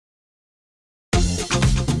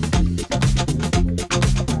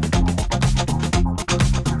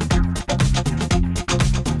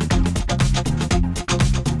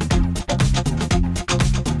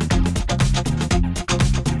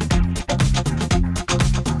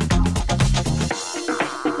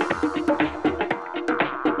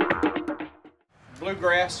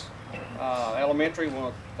complimentary. We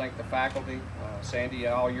want to thank the faculty, Sandy,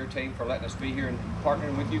 all your team for letting us be here and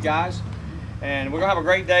partnering with you guys. And we're going to have a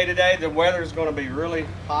great day today. The weather is going to be really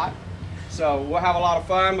hot, so we'll have a lot of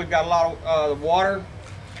fun. We've got a lot of water.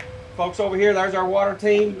 Folks over here, there's our water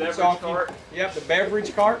team. The beverage cart. Yep, the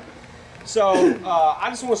beverage cart. So I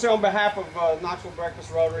just want to say on behalf of Knoxville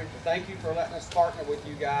Breakfast Rotary, thank you for letting us partner with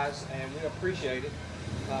you guys, and we appreciate it.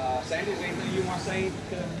 Sandy, is there anything you want to say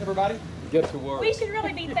to everybody? Get to work. We should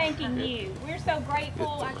really be thanking you. We're so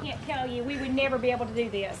grateful. I can't tell you. We would never be able to do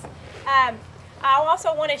this. I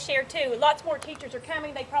also want to share too, lots more teachers are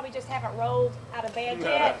coming. They probably just haven't rolled out of bed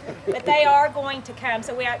yet, but they are going to come.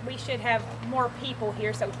 So we should have more people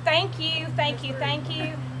here. So thank you, thank you, thank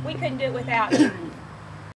you. We couldn't do it without you.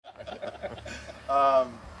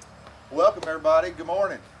 Welcome everybody. Good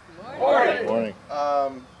morning. Morning. Morning.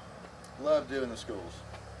 Love doing the schools,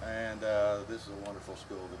 and this is a wonderful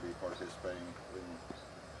school to be participating in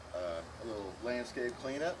a little landscape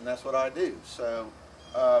cleanup, and that's what I do. So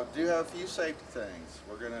do have a few safety things.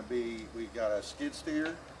 We got a skid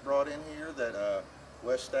steer brought in here that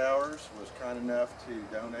West Stowers was kind enough to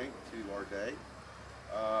donate to our day.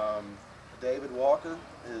 David Walker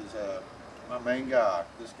is my main guy.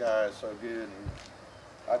 This guy is so good.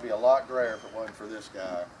 I'd be a lot grayer if it wasn't for this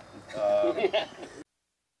guy.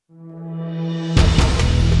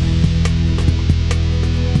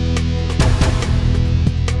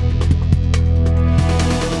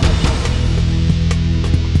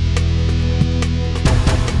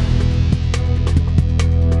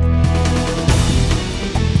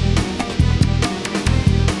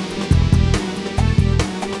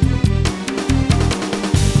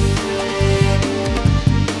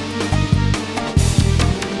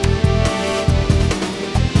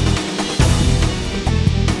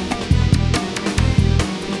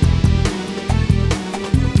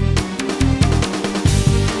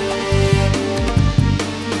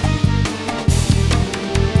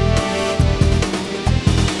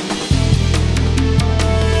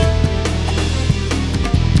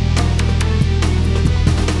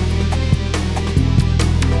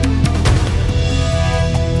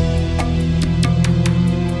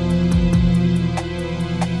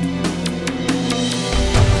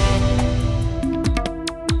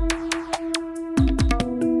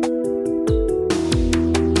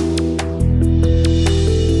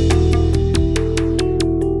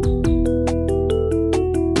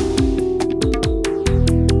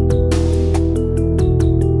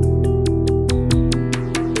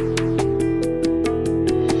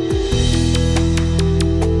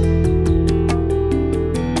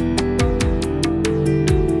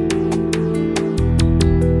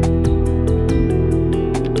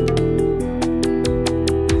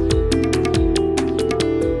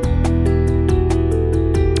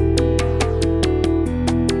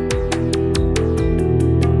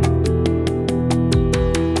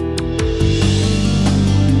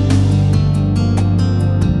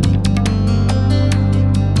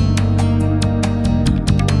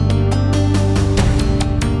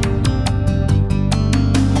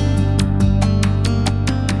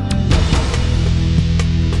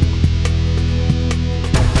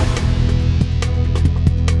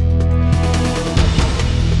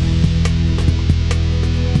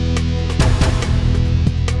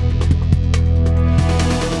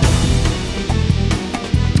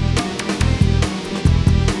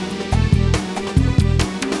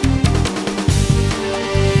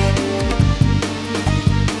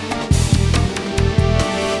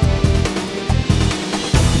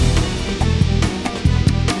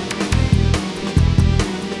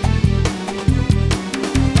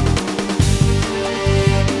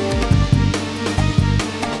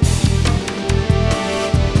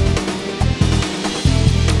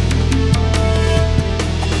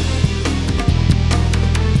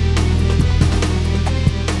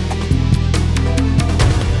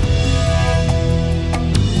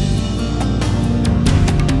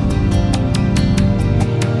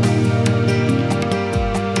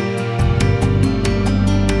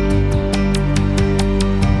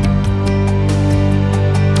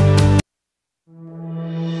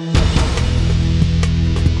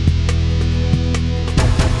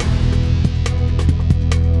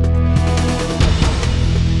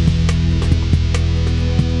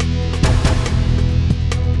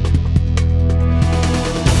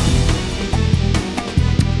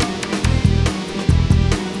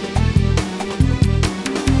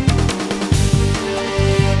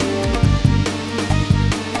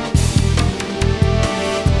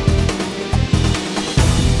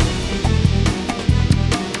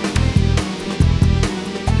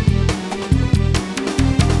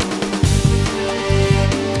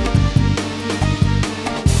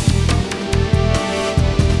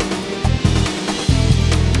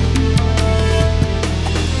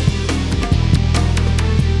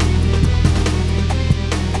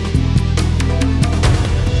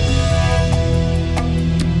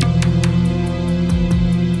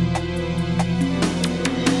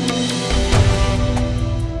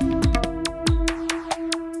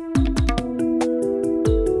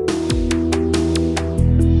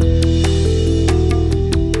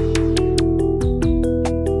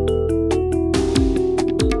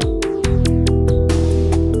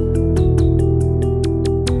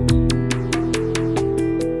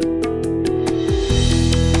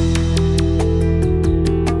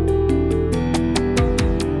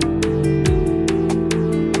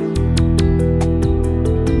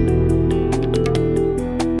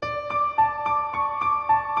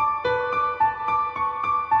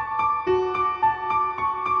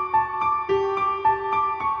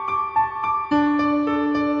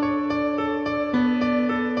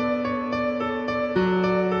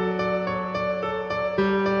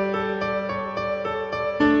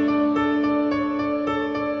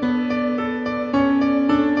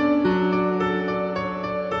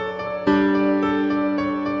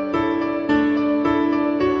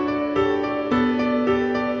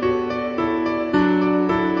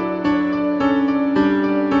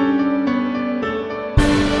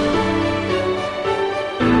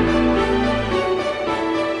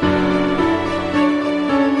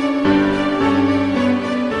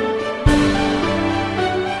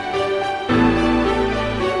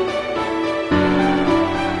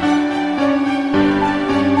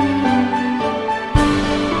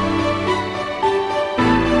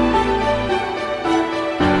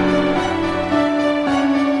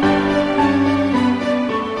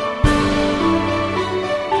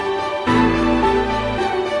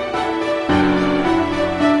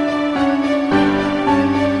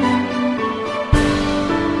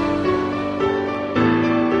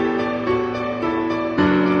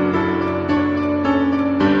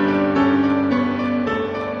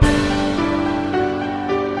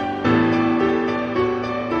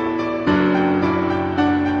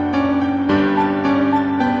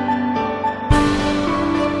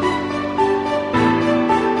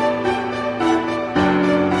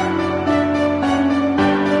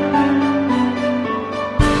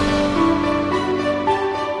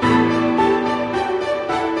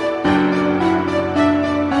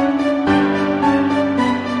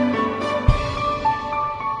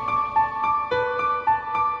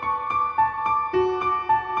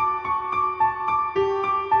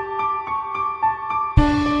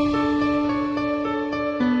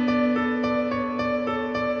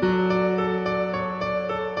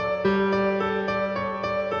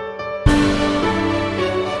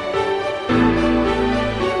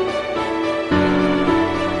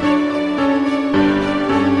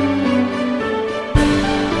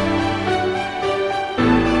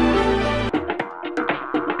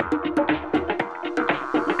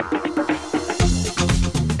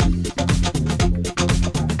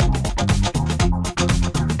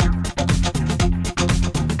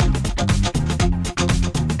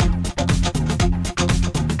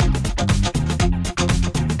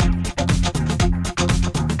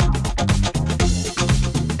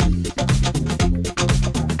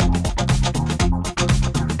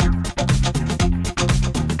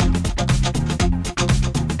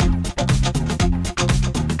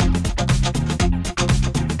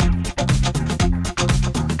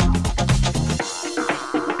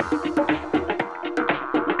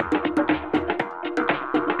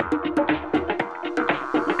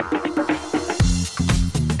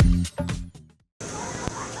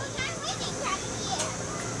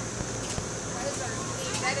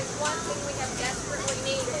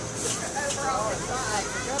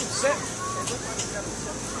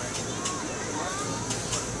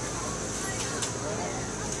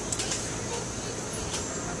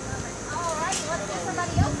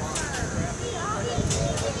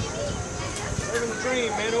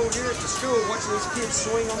 dream, man, over here at the school, watching these kids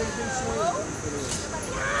swing on these new swings.